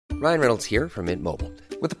Ryan Reynolds here from Mint Mobile.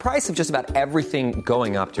 With the price of just about everything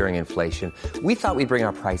going up during inflation, we thought we'd bring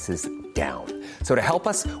our prices down. So to help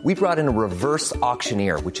us, we brought in a reverse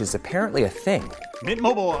auctioneer, which is apparently a thing. Mint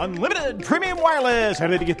Mobile Unlimited Premium Wireless. How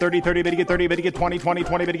to get 30, 30, bit to get 30, bit to get 20, 20,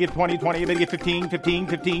 20, bit to get 20, 20, bit to get 15, 15,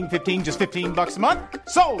 15, 15, just $15 a month?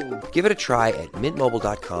 Sold! Give it a try at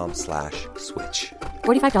mintmobile.com/switch.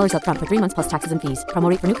 $45 up front for 3 months plus taxes and fees. Promo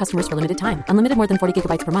rate for new customers for limited time. Unlimited more than 40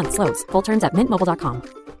 gigabytes per month. Slows full terms at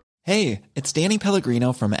mintmobile.com. Hey, it's Danny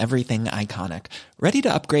Pellegrino from Everything Iconic. Ready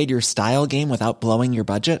to upgrade your style game without blowing your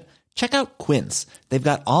budget? Check out Quince. They've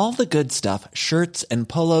got all the good stuff, shirts and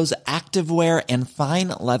polos, activewear, and fine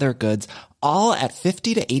leather goods, all at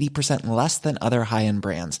 50 to 80% less than other high-end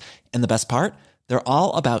brands. And the best part? They're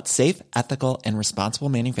all about safe, ethical, and responsible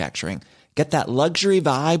manufacturing. Get that luxury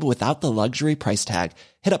vibe without the luxury price tag.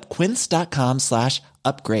 Hit up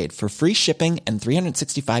quince.com/upgrade for free shipping and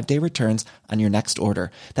 365-day returns on your next order.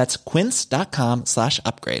 That's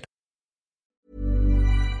quince.com/upgrade.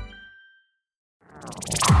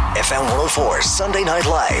 FM 104 Sunday Night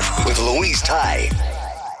Live with Louise Ty.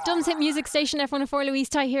 Dumb's Hit Music Station, F104, Louise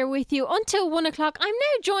Ty here with you until 1 o'clock. I'm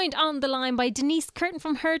now joined on the line by Denise Curtin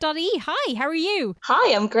from Her.e. Hi, how are you?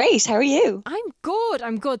 Hi, I'm great. How are you? I'm good.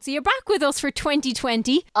 So you're back with us for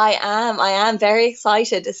 2020. I am very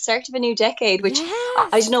excited. It's the start of a new decade, which I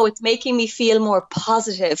don't know, it's making me feel more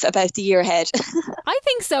positive about the year ahead. I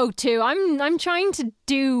think so too. I'm trying to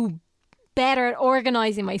do better at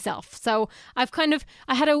organising myself. So I got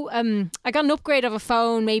an upgrade of a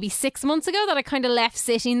phone maybe 6 months ago that I kind of left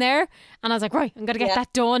sitting there, and I was like, right, I'm going to get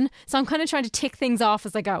that done. So I'm kind of trying to tick things off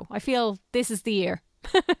as I go. I feel this is the year.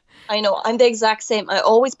 I know, I'm the exact same. I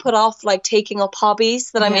always put off like taking up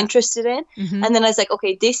hobbies that I'm interested in, and then I was like,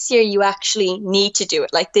 okay, this year you actually need to do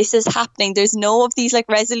it. Like, this is happening. There's no of these like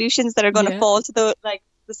resolutions that are going to fall to the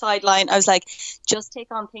sideline. I was like, just take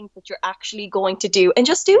on things that you're actually going to do and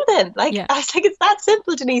just do them. I was like, it's that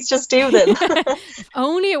simple, Denise, just do them. If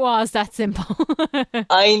only it was that simple.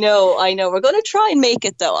 I know. We're going to try and make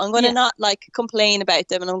it though. I'm going to not like complain about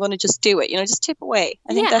them, and I'm going to just do it, just tip away.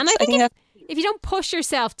 I think if you don't push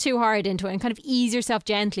yourself too hard into it and kind of ease yourself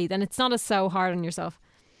gently, then it's not as so hard on yourself.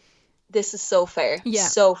 This is so fair. Yeah.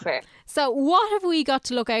 So fair. So what have we got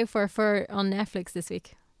to look out for on Netflix this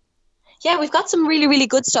week? Yeah, we've got some really, really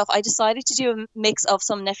good stuff. I decided to do a mix of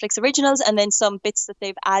some Netflix originals and then some bits that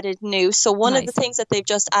they've added new. So one of the things that they've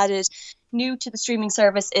just added new to the streaming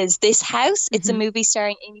service is This House. It's a movie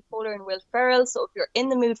starring Amy Poehler and Will Ferrell. So if you're in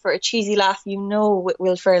the mood for a cheesy laugh, with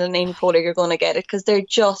Will Ferrell and Amy Poehler, you're going to get it because they're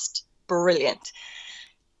just brilliant.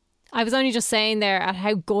 I was only just saying there at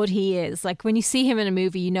how good he is. Like, when you see him in a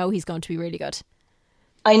movie, he's going to be really good.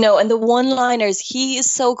 I know, and the one-liners, he is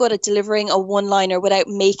so good at delivering a one-liner without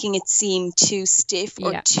making it seem too stiff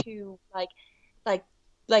or too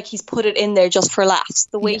like he's put it in there just for laughs.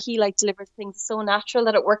 The way he delivers things is so natural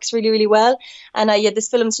that it works really, really well. And this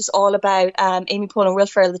film's just all about Amy Poehler and Will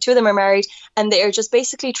Ferrell. The two of them are married, and they are just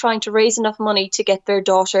basically trying to raise enough money to get their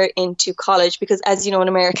daughter into college, because as you know, in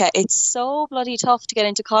America, it's so bloody tough to get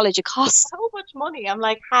into college. It costs so much money. I'm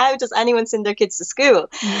like, how does anyone send their kids to school?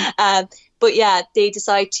 But they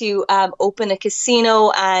decide to open a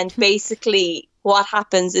casino, and basically what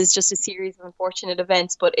happens is just a series of unfortunate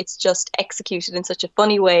events, but it's just executed in such a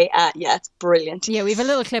funny way. It's brilliant. Yeah, we have a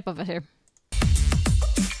little clip of it here.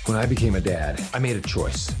 When I became a dad, I made a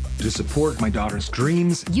choice to support my daughter's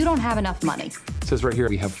dreams. You don't have enough money. It says right here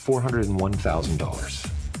we have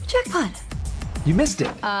 $401,000. Jackpot. You missed it.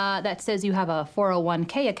 That says you have a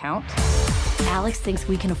 401k account. Alex thinks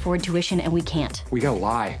we can afford tuition and we can't. We gotta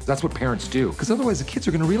lie. That's what parents do. Because otherwise the kids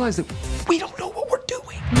are gonna realize that we don't know what we're doing.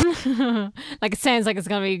 Like, it sounds like it's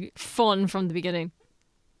gonna be fun from the beginning.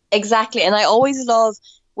 Exactly. And I always love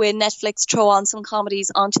when Netflix throw on some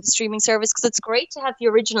comedies onto the streaming service, because it's great to have the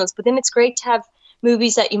originals, but then it's great to have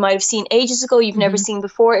movies that you might have seen ages ago, you've never seen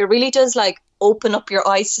before. It really does open up your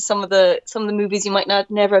eyes to some of the movies you might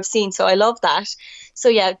never have seen. So I love that. So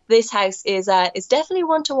This House is definitely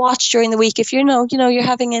one to watch during the week if you're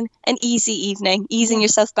having an easy evening, easing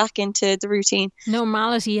yourself back into the routine.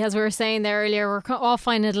 Normality, as we were saying there earlier, we're all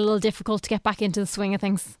finding it a little difficult to get back into the swing of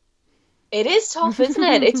things. It is tough, isn't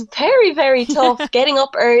it? It's very, very tough. Getting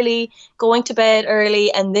up early, going to bed early,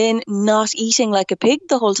 and then not eating like a pig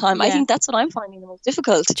the whole time. Yeah. I think that's what I'm finding the most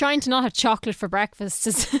difficult. Trying to not have chocolate for breakfast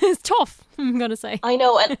is tough, I'm going to say. I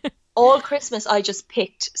know. And all Christmas I just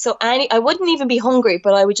picked. So I wouldn't even be hungry,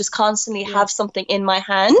 but I would just constantly have something in my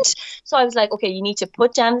hand. So I was like, okay, you need to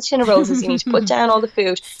put down the tin of roses. You need to put down all the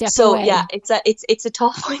food. Step away. It's a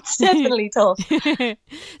tough one. It's definitely tough.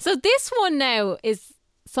 So this one now is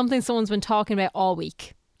something someone's been talking about all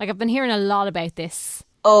week. Like, I've been hearing a lot about this.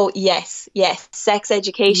 Oh, yes. Sex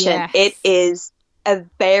Education. Yes. It is a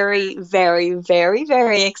very, very, very,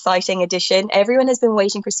 very exciting edition. Everyone has been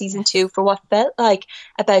waiting for season 2 for what felt like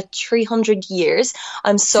about 300 years.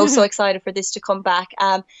 I'm so excited for this to come back.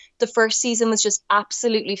 The first season was just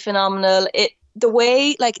absolutely phenomenal. The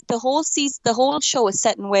way, like, the whole show is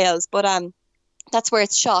set in Wales, but that's where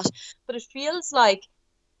it's shot. But it feels like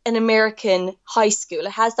an American high school.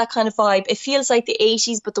 It has that kind of vibe. It feels like the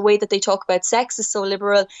 80s, but the way that they talk about sex is so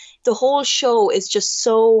liberal. The whole show is just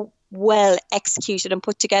so well executed and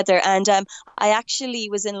put together. And I actually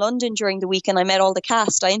was in London during the week and I met all the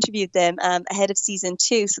cast. I interviewed them ahead of season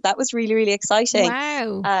 2, so that was really, really exciting.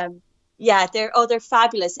 Wow. Yeah, they're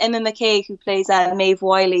fabulous. Emma McKay, who plays Maeve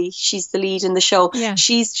Wiley, she's the lead in the show. Yeah.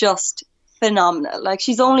 She's just phenomenal. Like,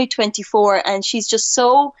 she's only 24 and she's just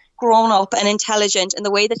so grown up and intelligent, and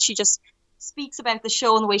the way that she just speaks about the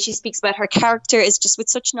show and the way she speaks about her character is just with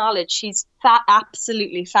such knowledge. She's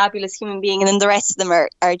absolutely fabulous human being, and then the rest of them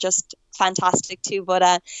are just fantastic too.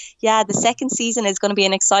 But the second season is going to be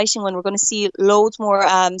an exciting one. We're going to see loads more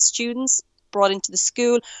students brought into the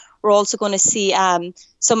school. We're also going to see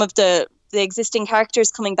some of the existing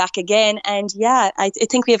characters coming back again, and I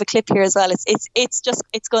think we have a clip here as well.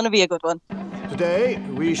 It's going to be a good one. Today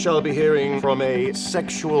we shall be hearing from a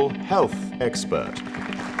sexual health expert.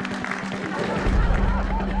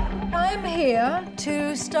 I'm here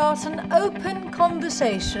to start an open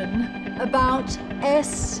conversation about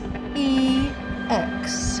sex.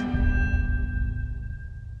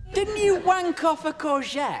 Didn't you wank off a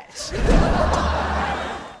courgette?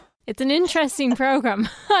 It's an interesting program.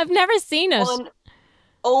 I've never seen it.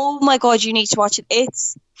 Oh my God, you need to watch it.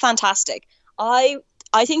 It's fantastic.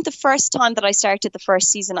 I think the first time that I started the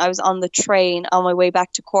first season, I was on the train on my way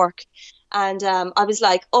back to Cork. And I was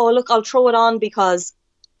like, oh, look, I'll throw it on because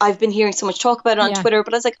I've been hearing so much talk about it on Twitter.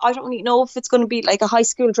 But I was like, I don't really know if it's going to be like a high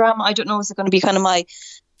school drama. I don't know if it's going to be kind of my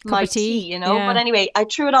tea, you know. Yeah. But anyway, I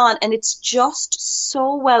threw it on and it's just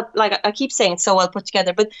so well, like I keep saying, it's so well put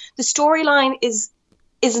together. But the storyline is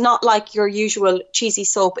not like your usual cheesy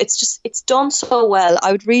soap. It's done so well.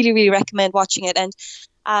 I would really, really recommend watching it. And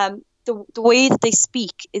the way that they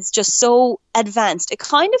speak is just so advanced. It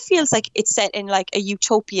kind of feels like it's set in like a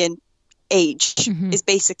utopian age, is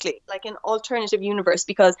basically like an alternative universe,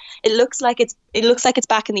 because it looks like it's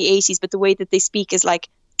back in the 80s, but the way that they speak is like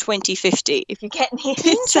 2050. If you get me,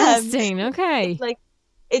 interesting. Okay,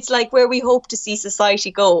 it's like where we hope to see society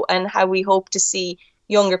go and how we hope to see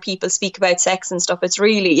younger people speak about sex and stuff. It's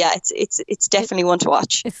really, it's definitely one to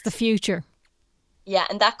watch. It's the future. Yeah,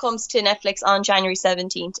 and that comes to Netflix on January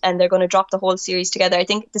 17th, and they're going to drop the whole series together. I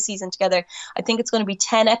think the season together, I think it's going to be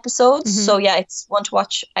 10 episodes. So it's one to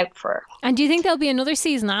watch out for. And do you think there'll be another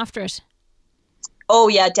season after it? Oh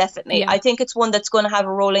yeah, definitely. Yeah. I think it's one that's going to have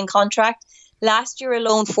a rolling contract. Last year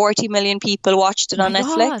alone, 40 million people watched it on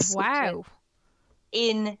Netflix. Wow.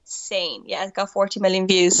 Insane. Yeah, it got 40 million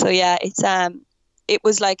views. So yeah, it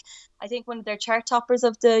was like, I think one of their chart toppers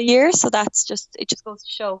of the year. So it just goes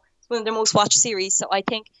to show it's one of their most watched series. So I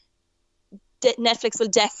think Netflix will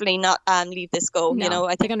definitely not leave this go. No, you know,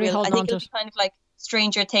 I think it'll be kind of like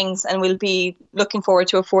Stranger Things, and we'll be looking forward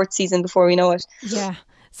to a fourth season before we know it. Yeah.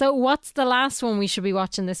 So what's the last one we should be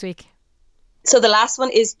watching this week? So the last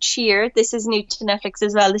one is Cheer. This is new to Netflix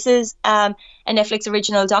as well. This is a Netflix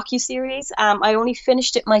original docuseries. I only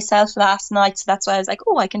finished it myself last night, so that's why I was like,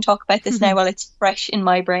 oh, I can talk about this now while it's fresh in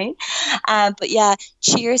my brain. But yeah,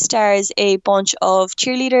 Cheer stars a bunch of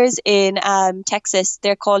cheerleaders in Texas.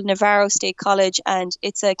 They're called Navarro State College, and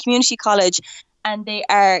it's a community college, and they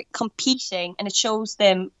are competing, and it shows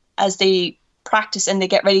them as they practice and they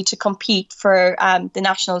get ready to compete for the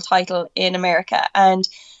national title in America. And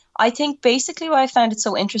I think basically why I found it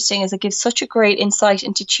so interesting is it gives such a great insight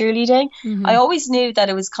into cheerleading. I always knew that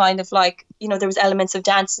it was kind of like, you know, there was elements of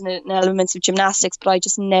dance and elements of gymnastics, but I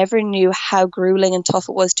just never knew how grueling and tough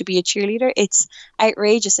it was to be a cheerleader. It's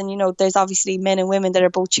outrageous. And, you know, there's obviously men and women that are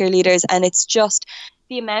both cheerleaders, and it's just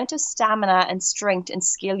the amount of stamina and strength and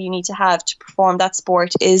skill you need to have to perform that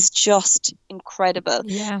sport is just incredible.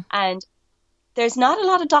 Yeah. And there's not a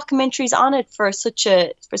lot of documentaries on it for such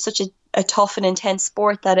a tough and intense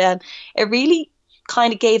sport that it really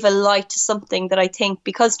kind of gave a light to something that I think,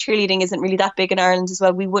 because cheerleading isn't really that big in Ireland as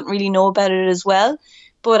well, we wouldn't really know about it as well.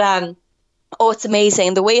 But it's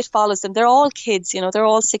amazing the way it follows them. They're all kids, you know, they're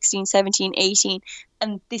all 16, 17, 18,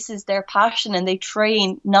 and this is their passion, and they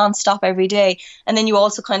train non-stop every day. And then you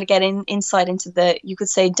also kind of get insight into the, you could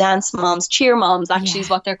say, dance moms, cheer moms actually is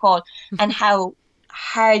what they're called, and how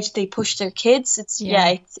hard they push their kids. It's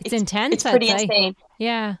intense. It's pretty insane.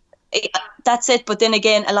 Yeah. That's it. But then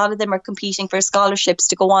again, a lot of them are competing for scholarships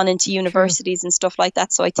to go on into universities and stuff like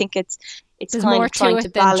that. So I think it's There's kind more of trying to to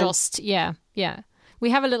it than balance. just We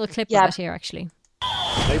have a little clip of it here actually.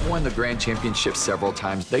 They've won the Grand Championship several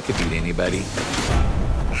times. They could beat anybody.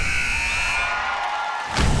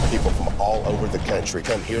 People from all over the country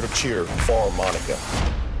come here to cheer for Monica.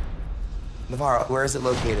 Navarro, where is it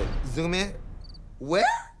located? Zoom in. Where?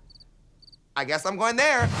 I guess I'm going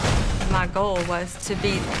there. My goal was to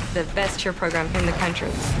be the best cheer program in the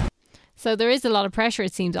country. So there is a lot of pressure,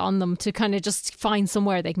 it seems, on them to kind of just find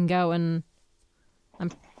somewhere they can go and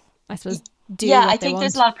I suppose do what I they think want.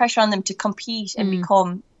 there's a lot of pressure on them to compete and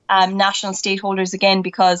become national state holders again,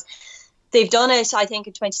 because they've done it, I think,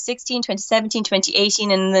 in 2016, 2017,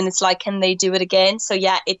 2018, and then it's like, can they do it again? So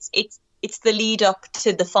yeah, it's the lead up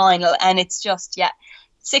to the final, and it's just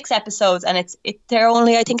 6 episodes, and they're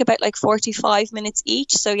only, I think, about like 45 minutes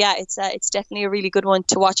each. So yeah, it's definitely a really good one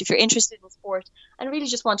to watch if you're interested in sport and really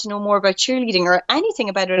just want to know more about cheerleading or anything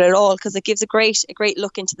about it at all, because it gives a great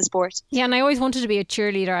look into the sport. Yeah, and I always wanted to be a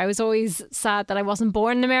cheerleader. I was always sad that I wasn't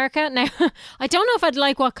born in America. Now, I don't know if I'd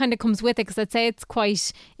like what kind of comes with it, because I'd say it's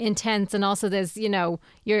quite intense, and also there's, you're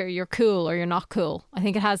cool or you're not cool. I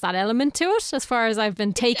think it has that element to it, as far as I've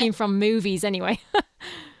been taking from movies anyway.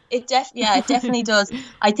 It definitely does.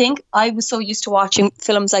 I think I was so used to watching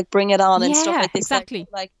films like Bring It On and stuff like this. Exactly.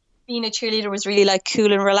 Like being a cheerleader was really like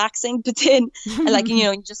cool and relaxing, but then like,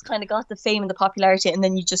 you just kind of got the fame and the popularity, and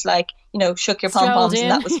then you just like, shook your pom-poms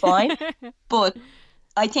and that was fine. But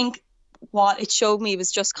I think what it showed me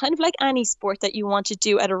was just kind of like any sport that you want to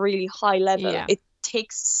do at a really high level. Yeah. It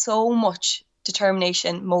takes so much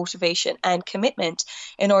determination, motivation and commitment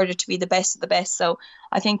in order to be the best of the best. So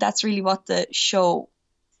I think that's really what the show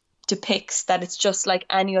depicts, that it's just like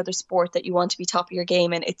any other sport that you want to be top of your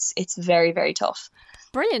game, and it's very, very tough.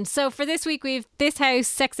 Brilliant. So for this week, we've This House,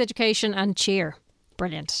 Sex Education and Cheer.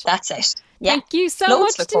 Brilliant. That's it. Yeah. Thank you so Loads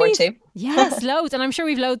much, to look forward Denise. to. Yes, loads. And I'm sure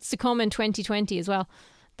we've loads to come in 2020 as well.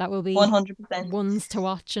 That will be 100% ones to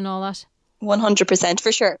watch and all that. 100%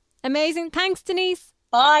 for sure. Amazing. Thanks, Denise.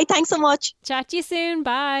 Bye. Thanks so much. Chat to you soon.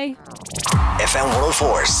 Bye. FM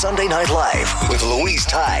 104 Sunday Night Live with Louise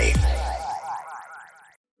Ty.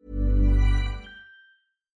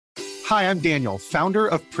 Hi, I'm Daniel, founder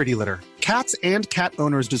of Pretty Litter. Cats and cat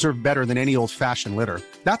owners deserve better than any old-fashioned litter.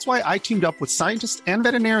 That's why I teamed up with scientists and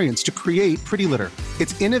veterinarians to create Pretty Litter.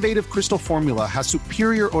 Its innovative crystal formula has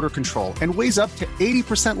superior odor control and weighs up to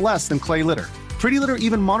 80% less than clay litter. Pretty Litter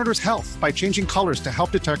even monitors health by changing colors to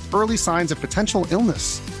help detect early signs of potential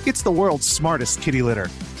illness. It's the world's smartest kitty litter.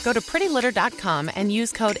 Go to prettylitter.com and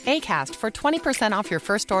use code ACAST for 20% off your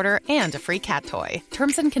first order and a free cat toy.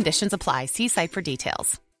 Terms and conditions apply. See site for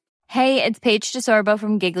details. Hey, it's Paige DeSorbo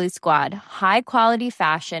from Giggly Squad. High quality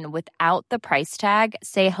fashion without the price tag.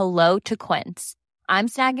 Say hello to Quince. I'm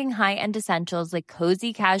snagging high-end essentials like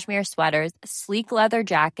cozy cashmere sweaters, sleek leather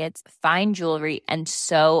jackets, fine jewelry, and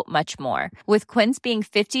so much more. With Quince being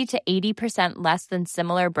 50 to 80% less than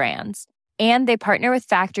similar brands. And they partner with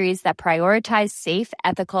factories that prioritize safe,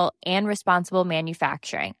 ethical, and responsible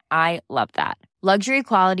manufacturing. I love that. Luxury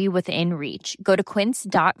quality within reach. Go to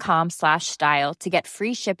quince.com/style to get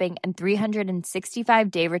free shipping and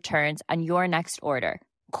 365-day returns on your next order.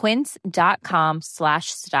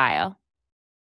 Quince.com/style.